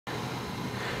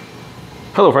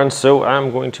Hello friends, so I'm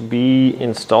going to be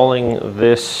installing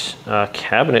this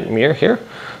cabinet mirror here.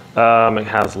 It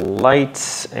has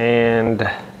lights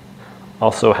and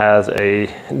also has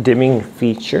a dimming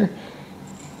feature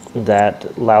that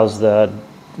allows the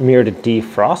mirror to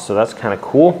defrost, so that's kind of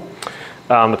cool.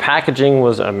 The packaging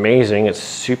was amazing. It's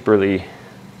super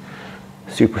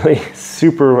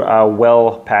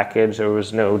well packaged. There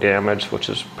was no damage, which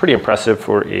is pretty impressive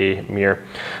for a mirror.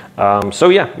 So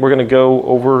yeah, we're gonna go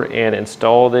over and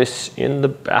install this in the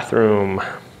bathroom.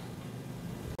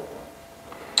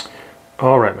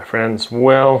 All right, my friends,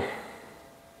 well,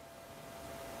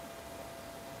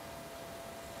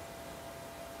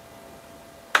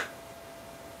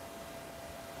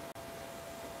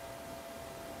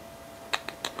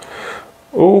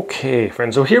 okay,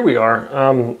 friends, so here we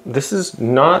are. This is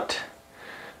not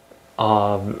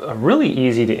really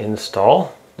easy to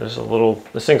install. This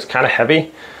thing's kind of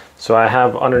heavy. So I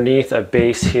have underneath a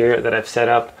base here that I've set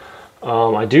up.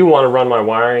 I do want to run my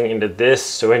wiring into this,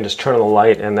 so I can just turn on the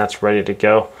light and that's ready to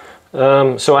go.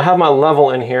 So I have my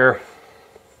level in here.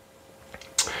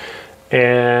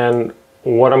 And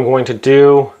what I'm going to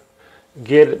do,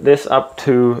 get this up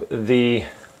to the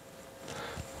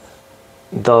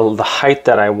height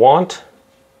that I want.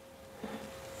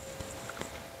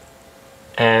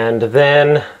 And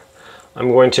then I'm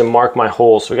going to mark my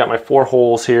holes. So we got my 4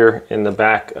 holes here in the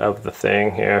back of the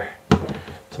thing here. So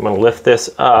I'm going to lift this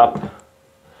up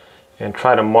and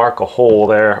try to mark a hole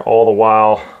there, all the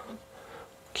while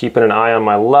keeping an eye on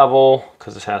my level,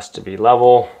 because this has to be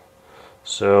level.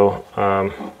 So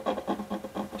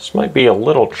this might be a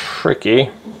little tricky,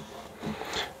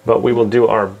 but we will do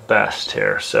our best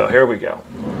here. So here we go.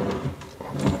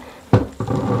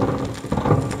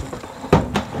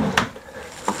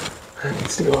 That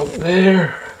needs to go up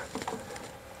there.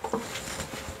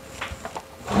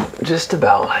 Just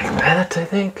about like that, I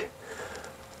think.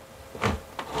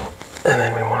 And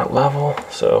then we want it level,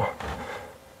 so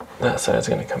that side's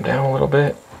gonna come down a little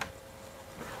bit,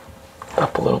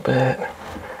 up a little bit.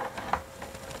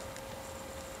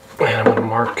 And I'm gonna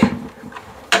mark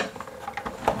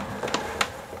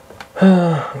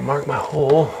my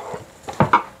hole.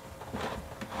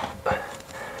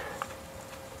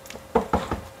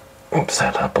 Oops,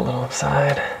 that up a little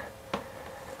upside.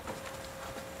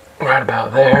 Right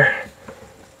about there.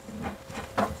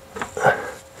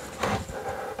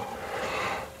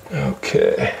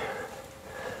 Okay.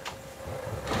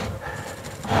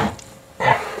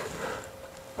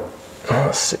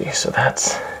 Let's see, so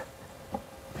that's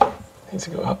needs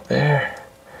to go up there.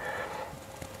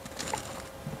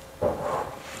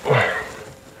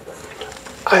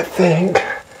 I think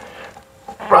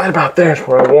right about there is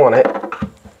where I want it.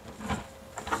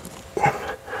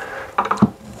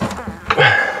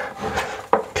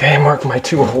 Okay, mark my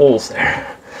 2 holes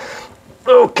there.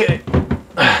 Okay.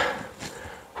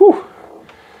 Whew.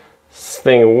 This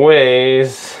thing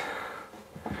weighs,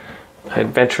 I'd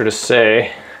venture to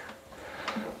say,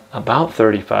 about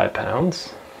 35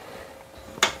 pounds.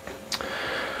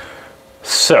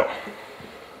 So,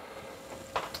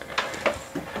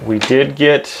 we did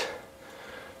get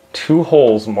 2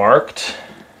 holes marked.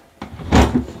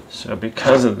 So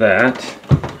because of that,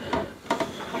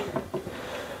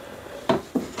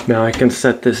 now I can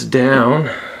set this down.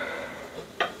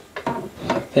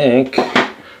 I think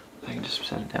I can just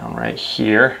set it down right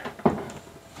here.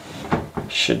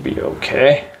 Should be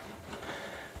okay.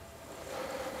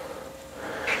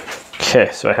 Okay,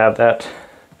 so I have that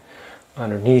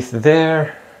underneath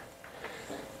there,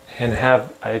 and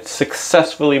I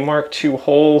successfully marked 2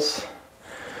 holes.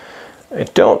 I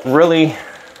don't really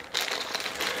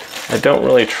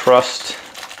trust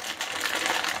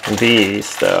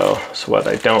these though. That's what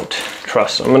I don't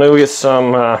trust. I'm gonna get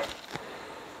some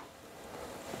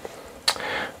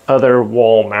other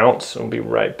wall mounts. I'll be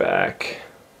right back.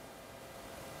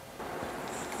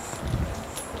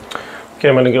 Okay,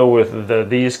 I'm gonna go with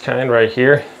these kind right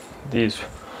here. These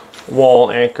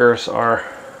wall anchors are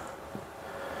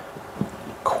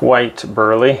quite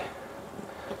burly.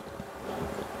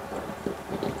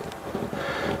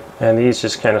 And these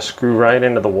just kind of screw right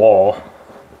into the wall.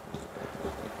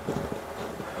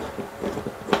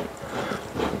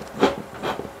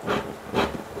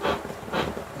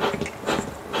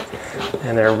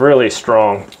 And they're really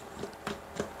strong.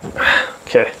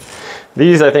 Okay,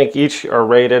 these I think each are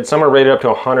rated, some are rated up to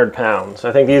 100 pounds.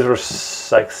 I think these were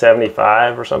like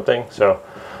 75 or something, so,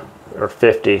 or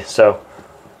 50, so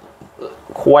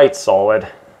quite solid.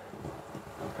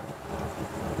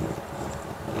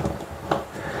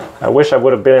 I wish I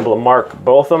would have been able to mark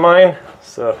both of mine,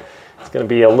 so it's going to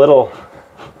be a little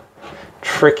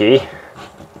tricky.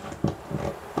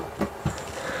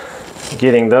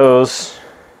 getting those.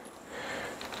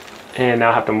 And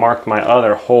now I have to mark my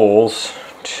other holes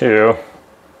too.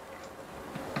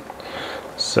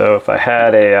 So if I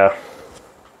had a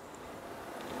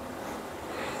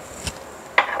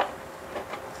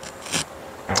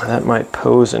that might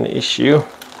pose an issue.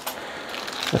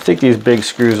 I think these big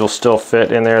screws will still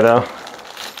fit in there though.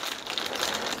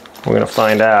 We're gonna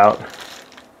find out.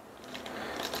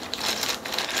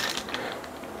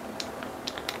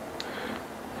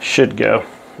 Should go.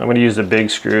 I'm gonna use the big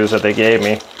screws that they gave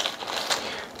me.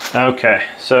 Okay,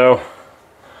 so,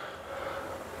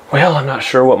 well, I'm not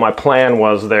sure what my plan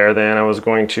was there then. I was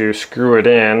going to screw it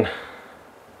in,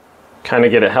 kind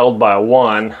of get it held by a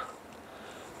 1.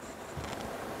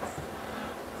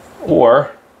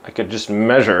 Or I could just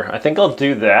measure. I think I'll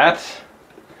do that.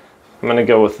 I'm gonna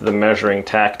go with the measuring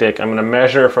tactic. I'm gonna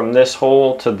measure from this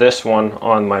hole to this one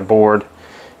on my board,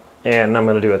 and I'm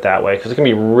gonna do it that way because it's gonna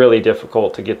be really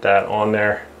difficult to get that on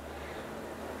there.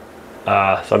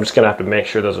 So I'm just gonna have to make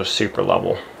sure those are super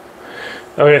level.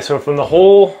 Okay, so from the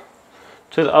hole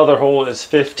to the other hole is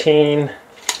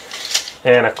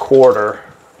 15.25,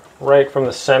 right from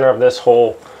the center of this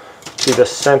hole to the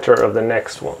center of the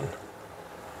next one.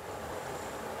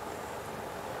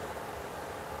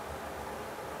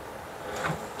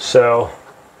 So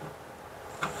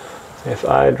if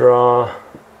I draw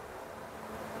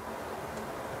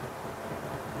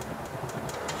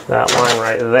that line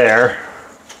right there,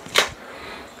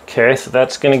 okay, so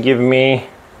that's going to give me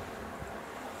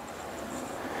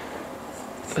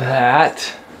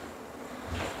that.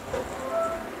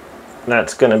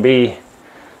 That's going to be,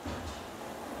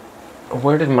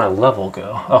 where did my level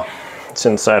go? Oh, it's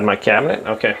inside my cabinet.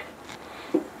 Okay.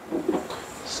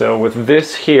 So with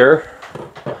this here,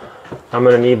 I'm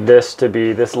going to need this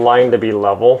line to be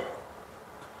level.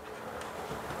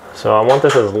 So I want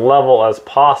this as level as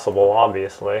possible,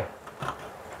 obviously. I'm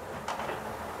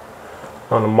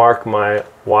going to mark my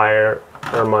wire,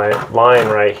 or my line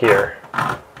right here.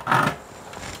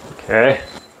 Okay.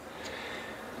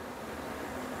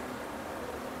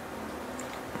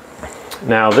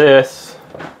 Now this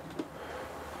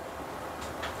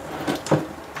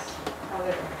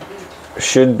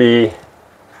should be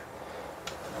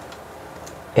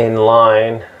in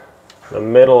line. The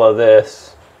middle of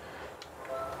this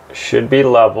should be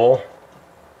level.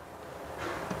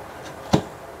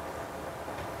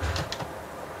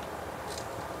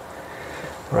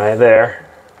 Right there.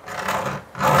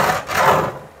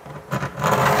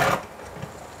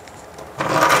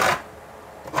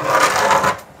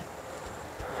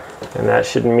 And that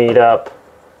should meet up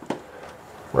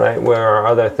right where our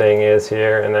other thing is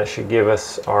here, and that should give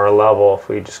us our level if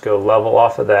we just go level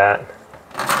off of that.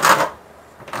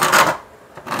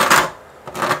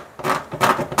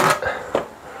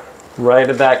 Right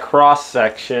at that cross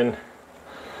section,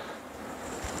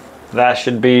 that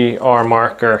should be our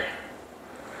marker.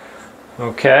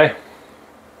 Okay.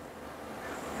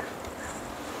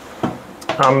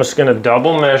 I'm just going to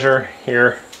double measure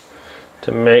here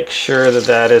to make sure that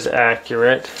that is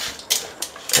accurate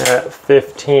at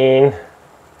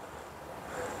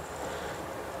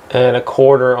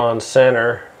 15.25 on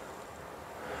center.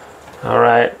 All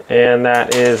right, and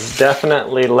that is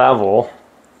definitely level.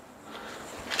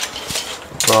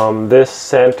 From this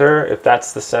center, if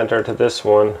that's the center, to this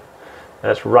one,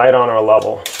 that's right on our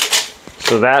level.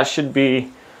 So that should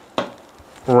be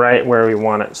right where we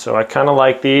want it. So I kind of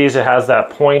like these. It has that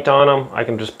point on them. I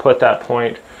can just put that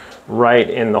point right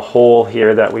in the hole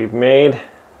here that we've made.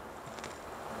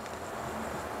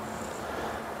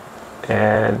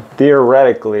 And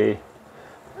theoretically,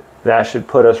 that should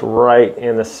put us right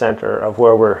in the center of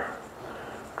where we're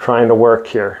trying to work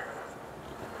here.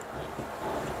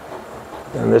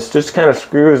 And this just kind of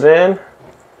screws in,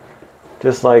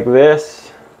 just like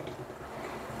this.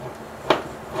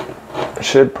 It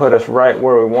should put us right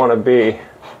where we want to be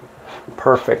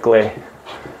perfectly.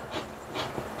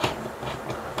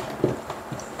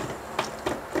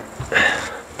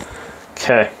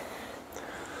 Okay.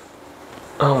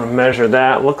 I'm going to measure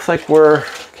that. Looks like we're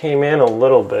came in a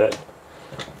little bit.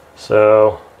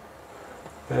 So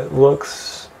it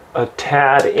looks a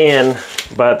tad in,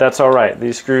 but that's all right.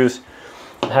 These screws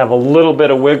have a little bit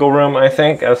of wiggle room, I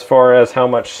think, as far as how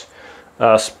much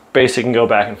space it can go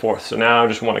back and forth. So now I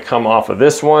just want to come off of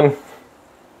this one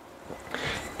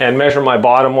and measure my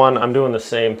bottom one. I'm doing the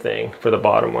same thing for the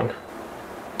bottom one.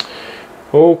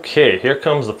 Okay, here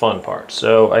comes the fun part.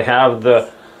 So I have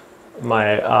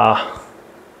my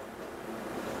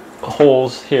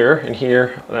holes here and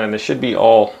here, and they should be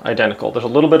all identical. There's a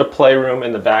little bit of playroom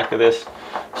in the back of this,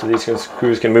 so these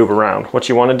screws can move around. What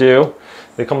you want to do,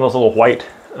 they come with those little white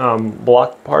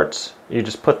block parts, you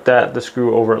just put the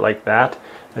screw over it like that,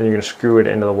 and you're going to screw it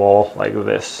into the wall like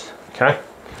this. Okay,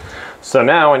 so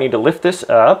now I need to lift this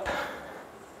up,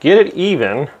 get it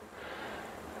even,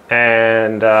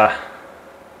 and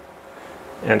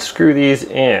screw these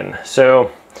in.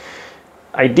 So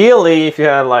ideally, if you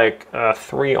had like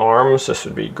 3 arms, this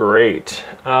would be great,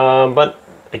 but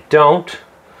I don't,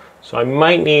 so I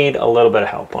might need a little bit of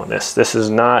help on this. This is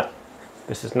not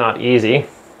easy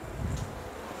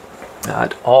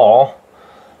at all.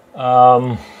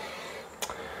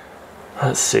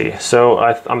 Let's see, so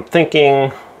I'm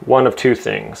thinking one of 2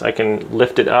 things. I can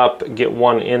lift it up, get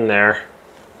one in there.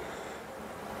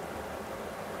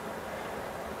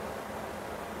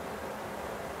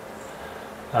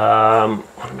 I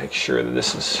want to make sure that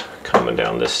this is coming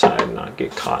down this side and not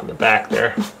get caught in the back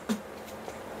there.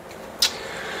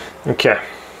 Okay,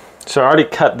 so I already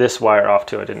cut this wire off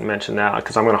too. I didn't mention that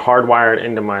because I'm going to hardwire it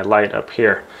into my light up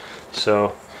here.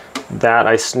 So that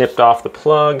I snipped off the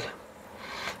plug.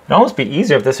 It'd almost be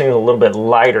easier if this thing is a little bit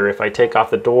lighter if I take off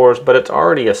the doors, but it's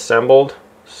already assembled,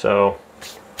 so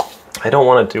I don't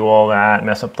want to do all that,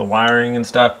 mess up the wiring and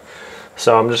stuff.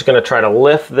 So I'm just going to try to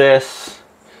lift this,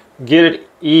 get it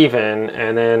even,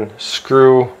 and then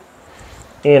screw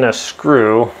in a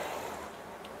screw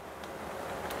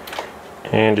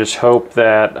and just hope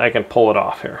that I can pull it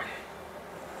off here.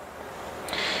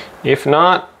 If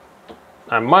not,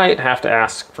 I might have to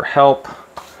ask for help,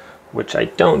 which I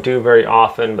don't do very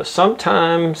often, but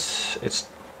sometimes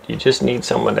you just need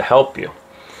someone to help you.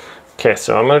 Okay,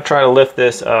 so I'm going to try to lift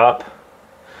this up,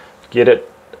 get it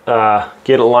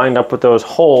lined up with those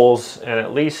holes, and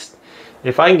at least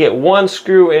if I can get one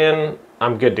screw in,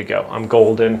 I'm good to go. I'm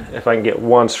golden. If I can get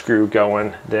one screw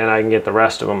going, then I can get the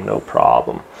rest of them, no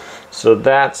problem. So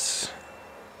that's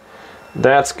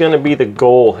going to be the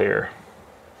goal here.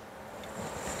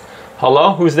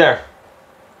 Hello? Who's there?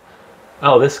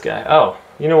 Oh, this guy. Oh,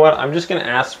 you know what? I'm just going to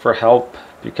ask for help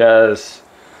because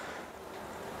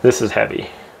this is heavy.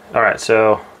 All right,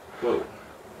 so... Whoa.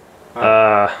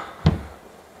 How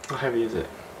heavy is it?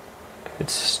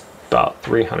 It's about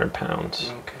 300 pounds.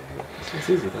 Okay, it's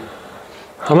easy then.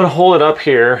 I'm going to hold it up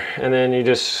here, and then you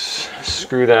just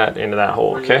screw that into that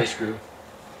hole, okay? Screw?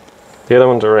 The other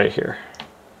ones are right here.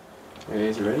 Okay,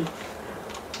 is it ready?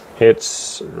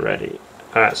 It's ready.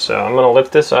 All right, so I'm going to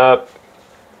lift this up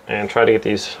and try to get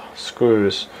these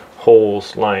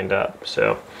holes lined up.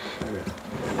 So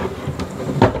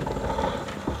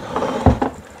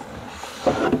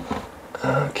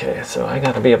okay, so I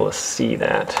got to be able to see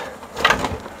that.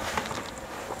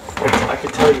 I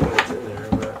can tell you when it's in there,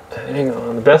 but hang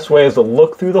on. The best way is to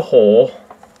look through the hole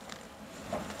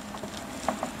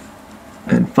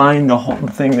and find the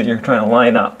thing that you're trying to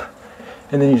line up,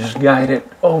 and then you just guide it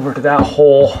over to that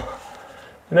hole,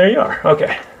 and there you are.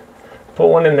 Okay. Put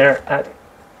one in there at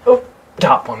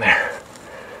top one there.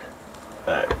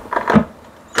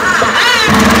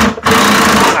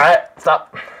 Alright,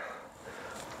 stop.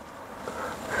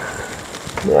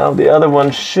 Now the other one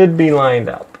should be lined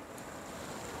up.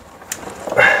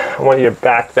 I want you to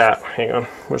back that. Hang on.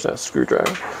 Where's that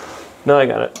screwdriver? No, I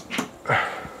got it.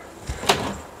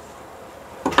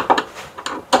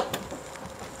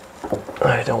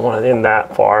 I don't want it in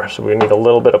that far, so we need a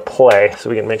little bit of play so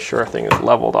we can make sure everything is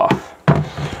leveled off.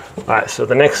 All right, so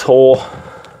the next hole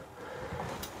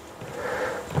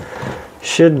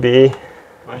should be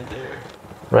right there.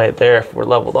 Right there if we're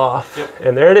leveled off. Yep.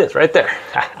 And there it is, right there.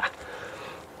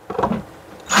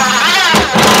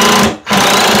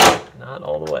 Not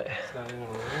all the way. It's not in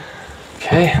all the way.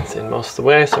 Okay, it's in most of the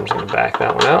way, so I'm just going to back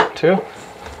that one out too.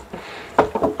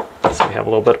 So we have a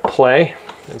little bit of play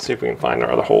and see if we can find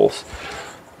our other holes.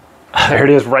 There it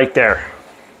is right there.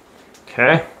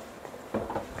 Okay.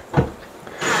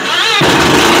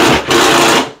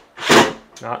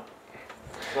 Not.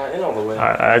 It's not in all the way. All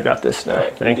right, I got this now.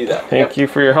 Right, Thank you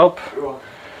for your help. You're welcome.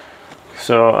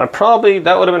 So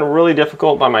that would have been really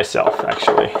difficult by myself,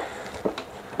 actually.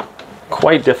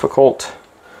 Quite difficult.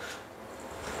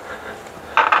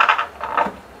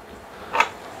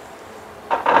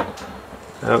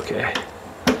 Okay.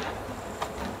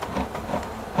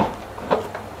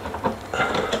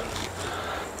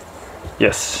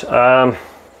 Yes,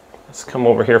 let's come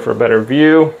over here for a better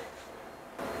view.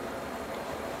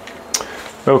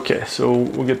 Okay, so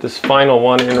we'll get this final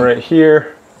one in right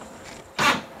here.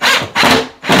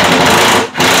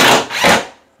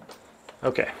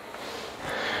 Okay.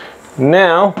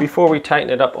 Now, before we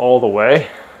tighten it up all the way,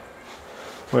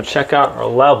 I'm going to check out our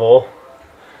level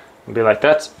and be like,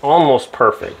 that's almost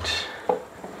perfect.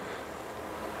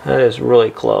 That is really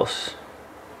close.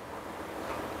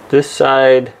 This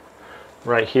side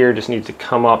right here just needs to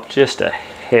come up just a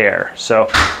hair. So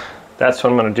that's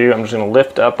what I'm going to do. I'm just going to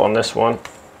lift up on this one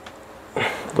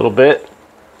a little bit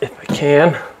if I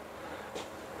can.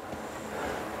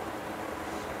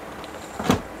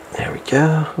 There we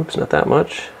go. Oops, not that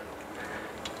much.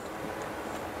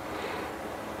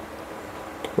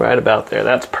 Right about there.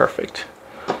 That's perfect.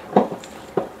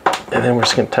 And then we're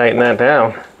just going to tighten that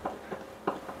down.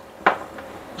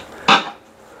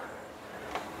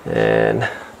 And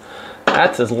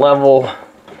that's as level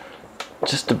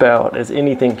just about as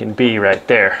anything can be right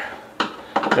there.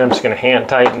 And I'm just going to hand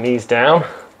tighten these down.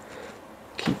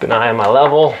 Keep an eye on my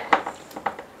level.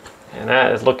 And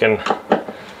that is looking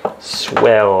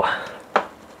swell.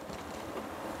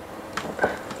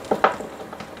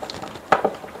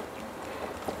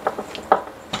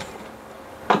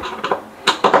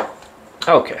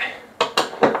 Okay.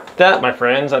 That, my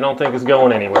friends, I don't think is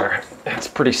going anywhere. It's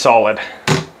pretty solid.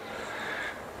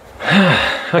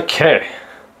 Okay.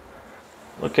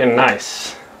 Looking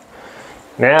nice.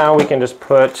 Now we can just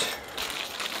put,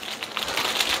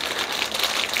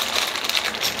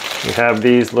 we have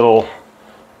these little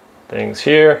things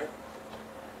here.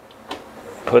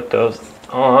 Put those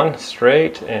on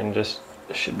straight and just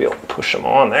should be able to push them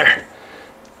on there.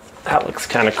 That looks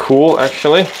kind of cool,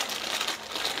 actually.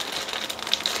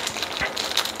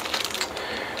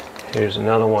 Here's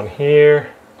another one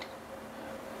here.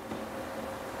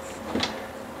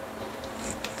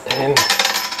 And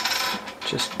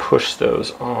just push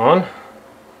those on.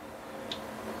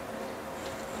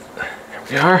 There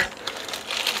we are.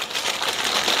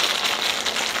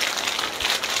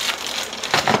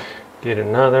 Get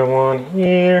another one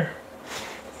here.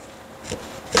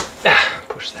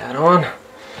 Push that on.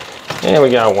 And we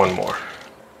got one more.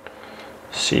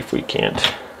 See if we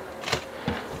can't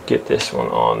get this one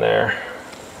on there.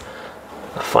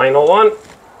 The final one.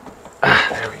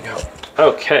 There we go.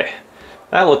 Okay.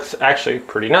 That looks actually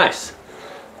pretty nice.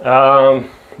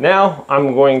 Now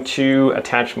I'm going to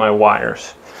attach my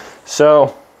wires.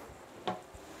 So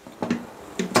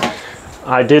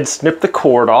I did snip the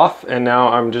cord off, and now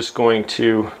I'm just going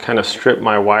to kind of strip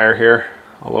my wire here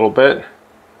a little bit.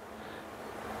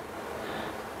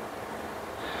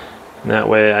 And that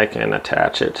way I can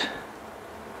attach it.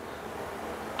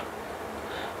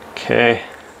 Okay,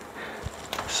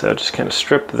 so just kind of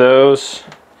strip those.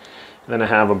 Then I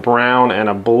have a brown and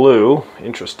a blue.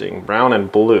 Interesting, brown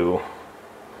and blue.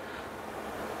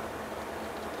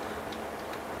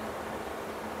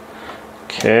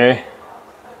 Okay.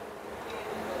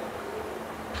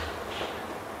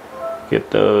 Get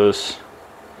those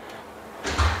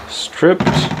stripped.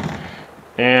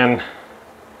 And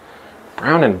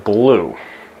brown and blue.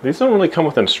 These don't really come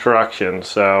with instructions,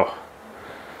 so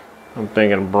I'm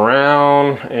thinking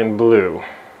brown and blue.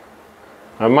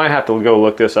 I might have to go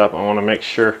look this up. I want to make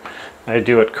sure I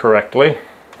do it correctly.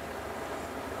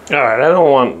 All right, I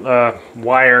don't want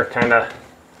wire kind of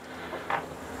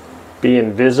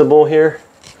being visible here.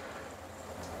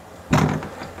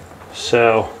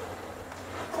 So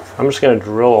I'm just going to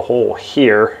drill a hole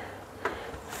here,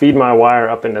 feed my wire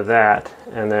up into that,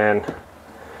 and then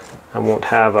I won't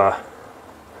have a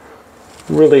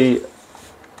really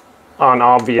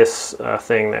unobvious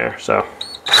thing there. So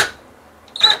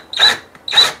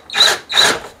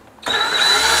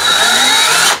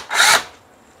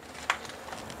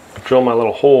drill my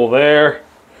little hole there,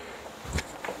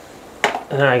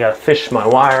 and then I gotta fish my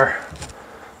wire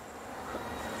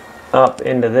up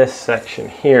into this section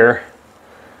here.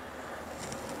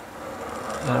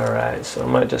 All right, so I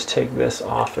might just take this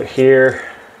off of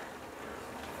here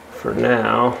for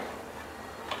now.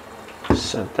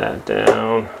 Set that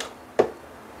down.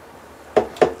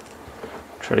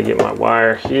 Try to get my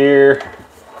wire here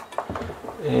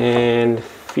and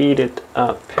feed it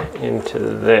up into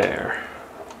there.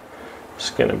 It's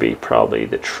going to be probably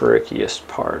the trickiest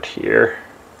part here.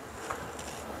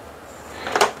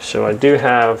 So I do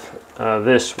have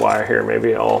this wire here.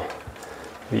 Maybe it'll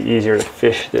be easier to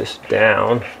fish this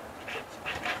down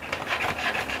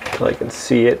so I can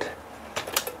see it.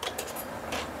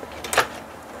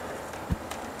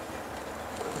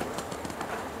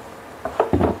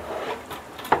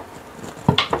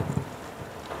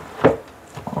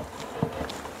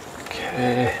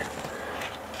 Okay.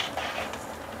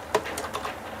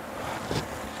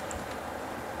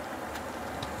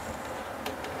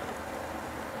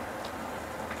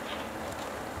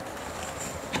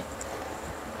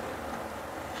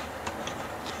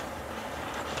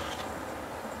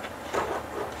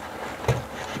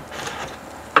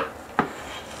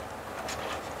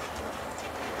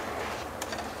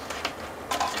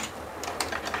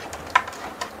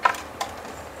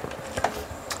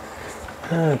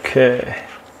 Okay.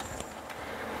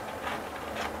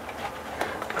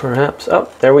 Perhaps,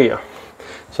 oh, there we go.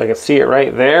 So I can see it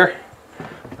right there.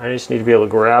 I just need to be able to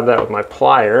grab that with my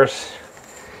pliers.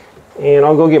 And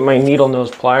I'll go get my needle nose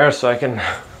pliers so I can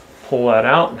pull that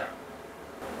out.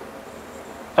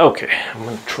 Okay, I'm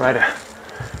gonna try to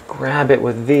grab it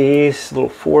with these little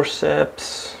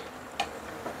forceps.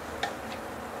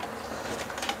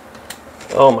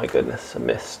 Oh my goodness, I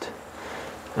missed.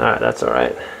 All right, that's all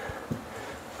right. I'm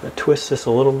gonna twist this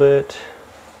a little bit.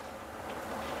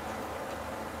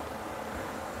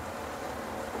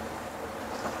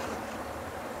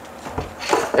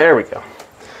 There we go.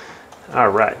 All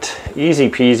right, easy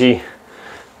peasy.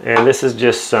 And this is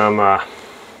just some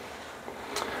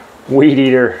weed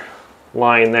eater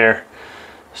line there.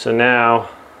 So now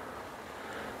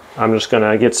I'm just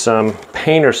gonna get some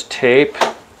painter's tape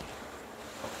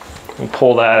and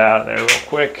pull that out of there real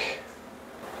quick.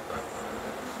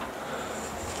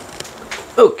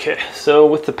 Okay, so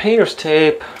with the painter's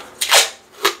tape,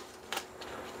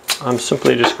 I'm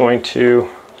simply just going to,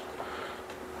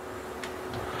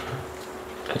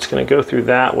 it's going to go through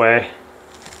that way.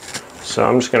 So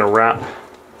I'm just going to wrap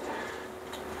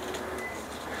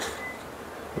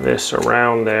this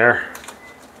around there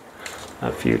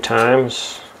a few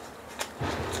times.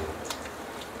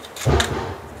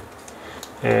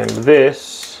 And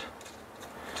this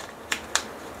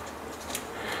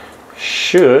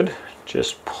should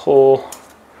just pull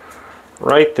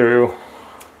right through,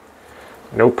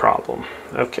 no problem.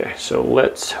 Okay, so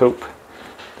let's hope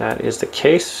that is the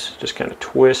case. Just kind of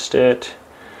twist it,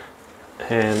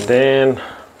 and then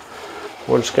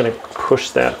we're just going to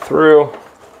push that through.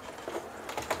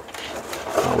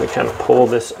 While we kind of pull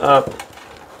this up,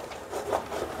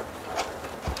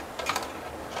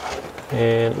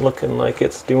 and looking like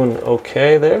it's doing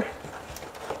okay there.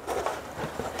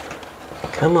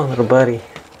 Come on, little buddy.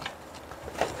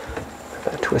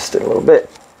 Gotta twist it a little bit.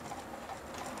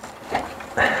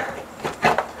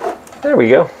 There we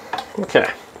go. Okay.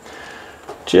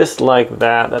 Just like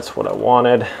that. That's what I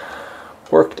wanted.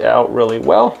 Worked out really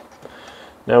well.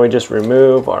 Now we just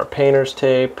remove our painter's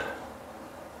tape.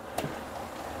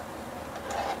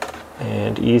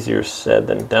 And easier said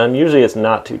than done. Usually it's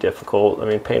not too difficult. I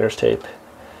mean, painter's tape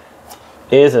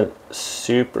isn't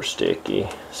super sticky.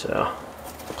 So,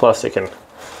 plus it can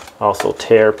also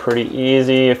tear pretty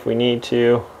easy if we need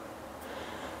to.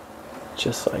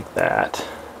 Just like that.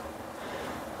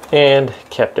 And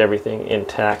kept everything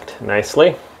intact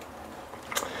nicely.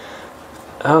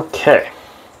 Okay.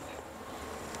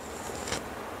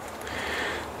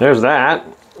 There's that.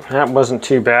 That wasn't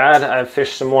too bad. I've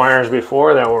fished some wires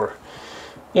before that were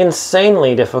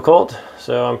insanely difficult,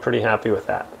 so I'm pretty happy with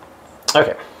that.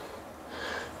 Okay.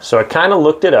 So I kind of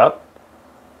looked it up,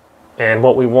 and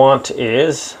what we want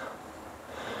is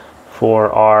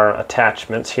for our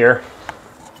attachments here,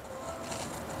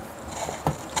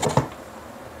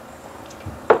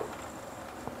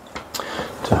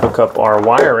 to hook up our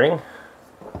wiring,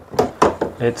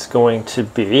 it's going to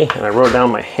be, and I wrote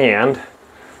down my hand,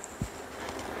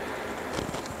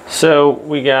 so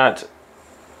we got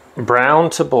brown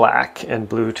to black and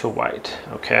blue to white.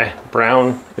 Okay,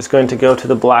 brown is going to go to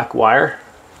the black wire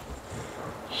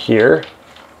here,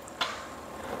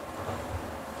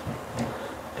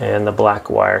 and the black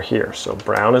wire here. So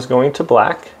brown is going to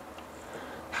black.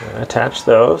 I'm going to attach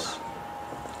those.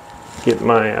 Get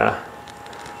my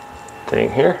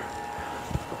thing here.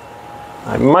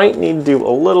 I might need to do a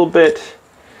little bit,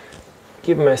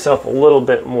 give myself a little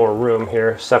bit more room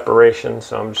here, separation,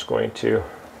 so I'm just going to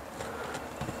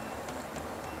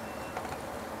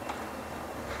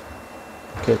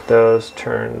get those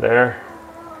turned there.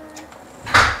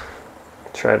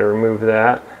 Try to remove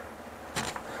that.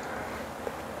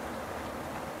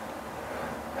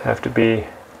 Have to be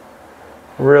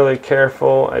really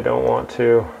careful. I don't want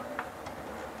to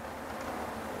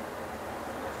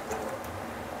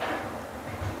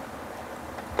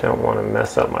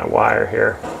mess up my wire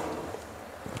here.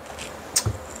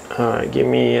 All right, give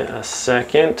me a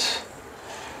second.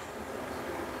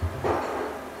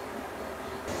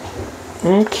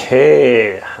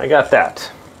 Okay, I got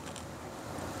that.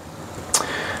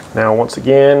 Now, once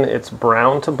again, it's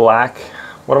brown to black.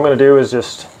 What I'm going to do is I'm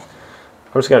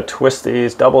just going to twist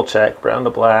these, double check, brown to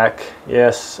black.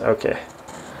 Yes, okay.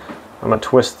 I'm going to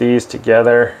twist these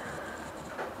together.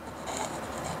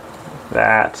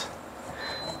 That.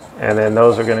 And then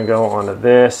those are going to go onto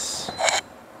this.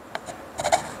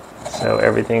 So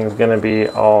everything's going to be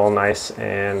all nice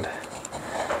and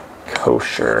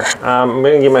kosher. I'm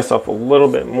going to give myself a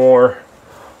little bit more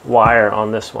wire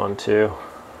on this one too.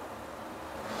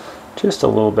 Just a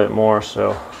little bit more,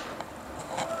 so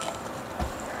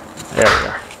There we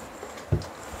are.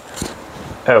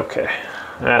 Okay,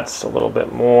 that's a little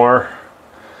bit more.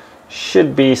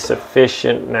 Should be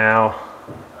sufficient now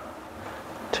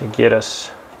to get us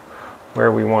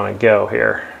where we want to go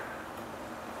here.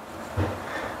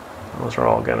 Those are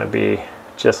all going to be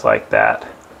just like that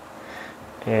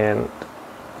and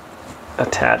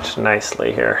attached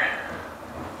nicely here.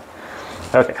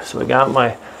 Okay, so we got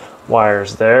my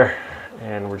wires there,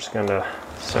 and we're just going to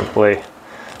simply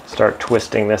start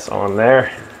twisting this on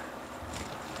there.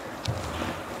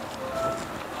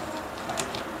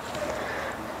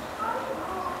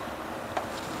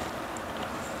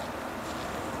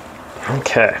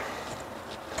 Okay,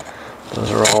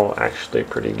 those are all actually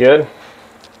pretty good.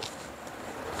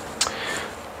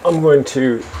 I'm going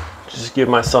to just give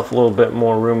myself a little bit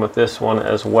more room with this one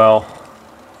as well.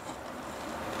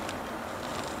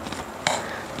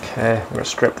 Okay, I'm going to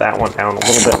strip that one down a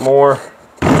little bit more.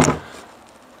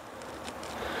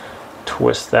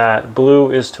 Twist that.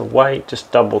 Blue is to white,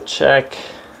 just double check.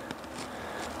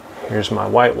 Here's my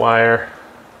white wire.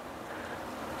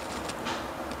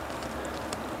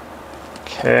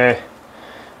 Okay,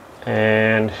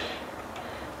 and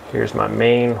here's my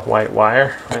main white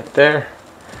wire right there.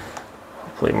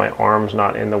 Hopefully my arm's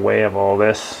not in the way of all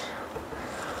this.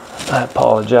 I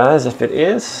apologize if it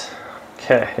is.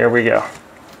 Okay, here we go.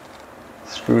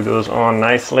 Screw those on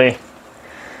nicely.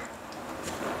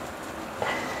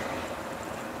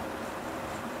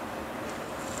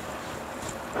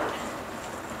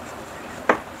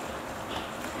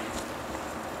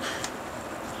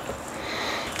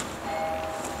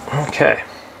 Okay.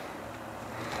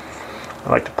 I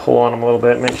like to pull on them a little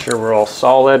bit, make sure we're all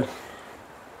solid.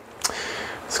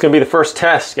 It's going to be the first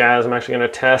test, guys. I'm actually going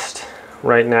to test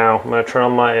right now. I'm going to turn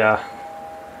on my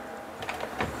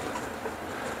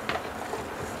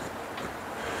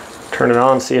turn it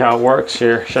on, see how it works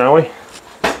here, shall we?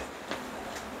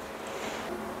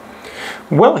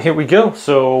 Well, here we go.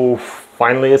 So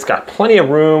finally, it's got plenty of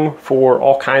room for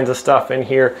all kinds of stuff in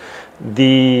here.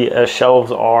 The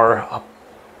shelves are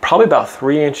probably about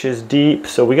 3 inches deep,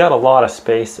 so we got a lot of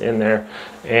space in there,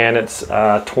 and it's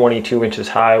 22 inches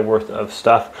high worth of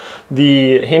stuff.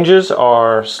 The hinges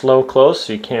are slow close,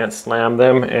 so you can't slam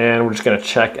them, and we're just going to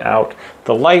check out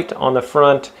the light on the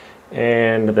front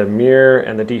and the mirror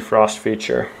and the defrost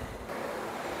feature.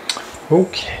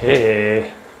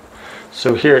 Okay,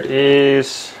 so here it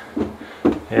is,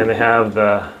 and they have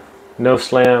the no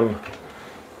slam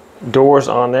doors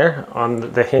on there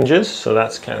on the hinges, so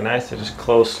that's kind of nice. They just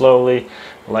close slowly.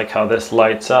 I like how this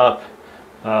lights up.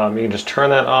 You can just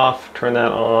turn that off, turn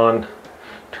that on,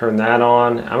 turn that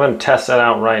on. I'm going to test that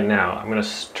out right now. I'm going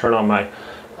to turn on my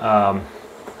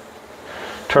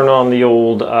turn on the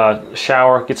old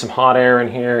shower, get some hot air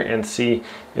in here, and see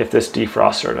if this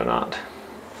defrosts it or not.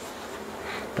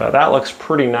 But that looks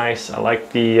pretty nice. I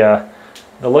like the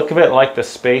look of it. I like the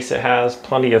space it has.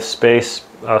 Plenty of space,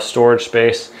 storage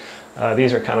space.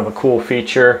 These are kind of a cool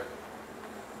feature.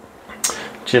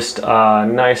 Just a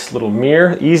nice little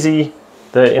mirror, easy.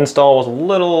 The install was a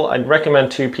little, I'd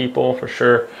recommend 2 people for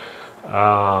sure,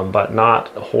 but not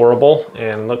horrible,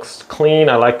 and looks clean.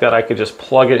 I like that I could just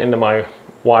plug it into my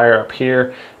wire up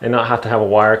here and not have to have a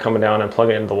wire coming down and plug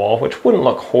it into the wall, which wouldn't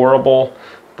look horrible,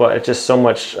 but it's just so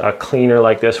much cleaner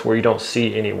like this where you don't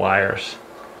see any wires.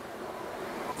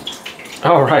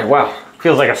 All right, wow,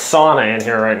 feels like a sauna in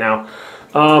here right now.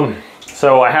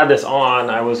 So I had this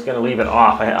on, I was gonna leave it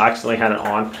off. I accidentally had it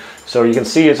on. So you can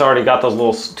see it's already got those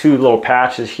little 2 little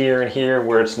patches here and here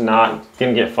where it's not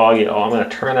gonna get foggy at all. I'm gonna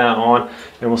turn that on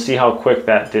and we'll see how quick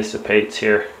that dissipates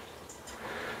here.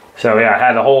 So yeah, I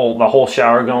had the whole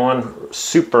shower going,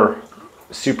 super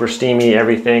steamy,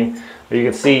 everything. But you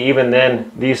can see even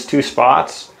then, these 2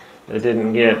 spots, it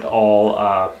didn't get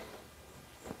all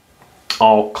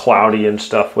cloudy and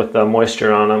stuff with the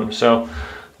moisture on them. So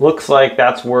looks like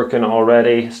that's working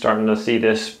already. Starting to see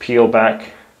this peel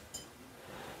back.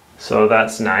 So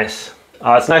that's nice.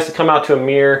 It's nice to come out to a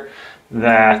mirror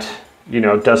that, you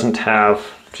know, doesn't have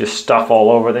just stuff all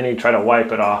over. Then you try to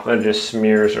wipe it off and it just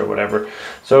smears or whatever.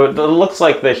 So it looks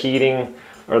like the heating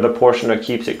or the portion that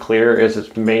keeps it clear is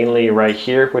it's mainly right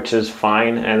here, which is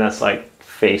fine. And that's like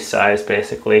face size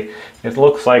basically. It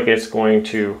looks like it's going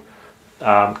to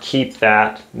keep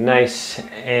that nice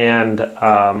and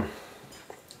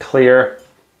clear.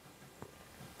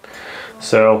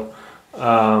 So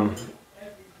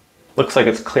looks like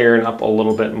it's clearing up a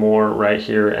little bit more right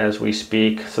here as we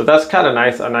speak. So that's kind of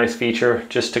nice, a nice feature,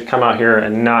 just to come out here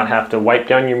and not have to wipe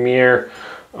down your mirror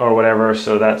or whatever.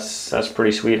 So that's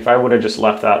pretty sweet. If I would have just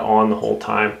left that on the whole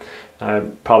time, I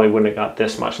probably wouldn't have got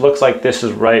this much. Looks like this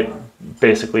is right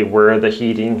basically where the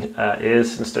heating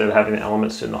is, instead of having the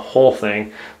elements in the whole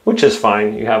thing, which is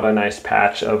fine. You have a nice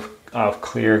patch of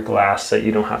clear glass that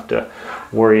you don't have to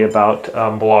worry about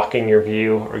blocking your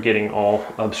view or getting all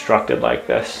obstructed like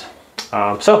this.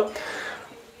 So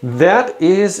that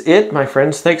is it, my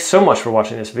friends. Thanks so much for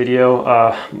watching this video.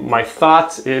 My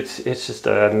thoughts, it's just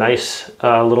a nice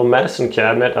little medicine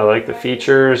cabinet. I like the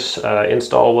features.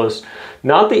 Install was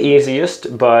not the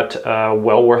easiest, but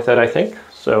well worth it, I think.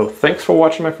 So thanks for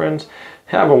watching, my friends.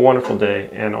 Have a wonderful day,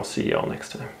 and I'll see you all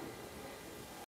next time.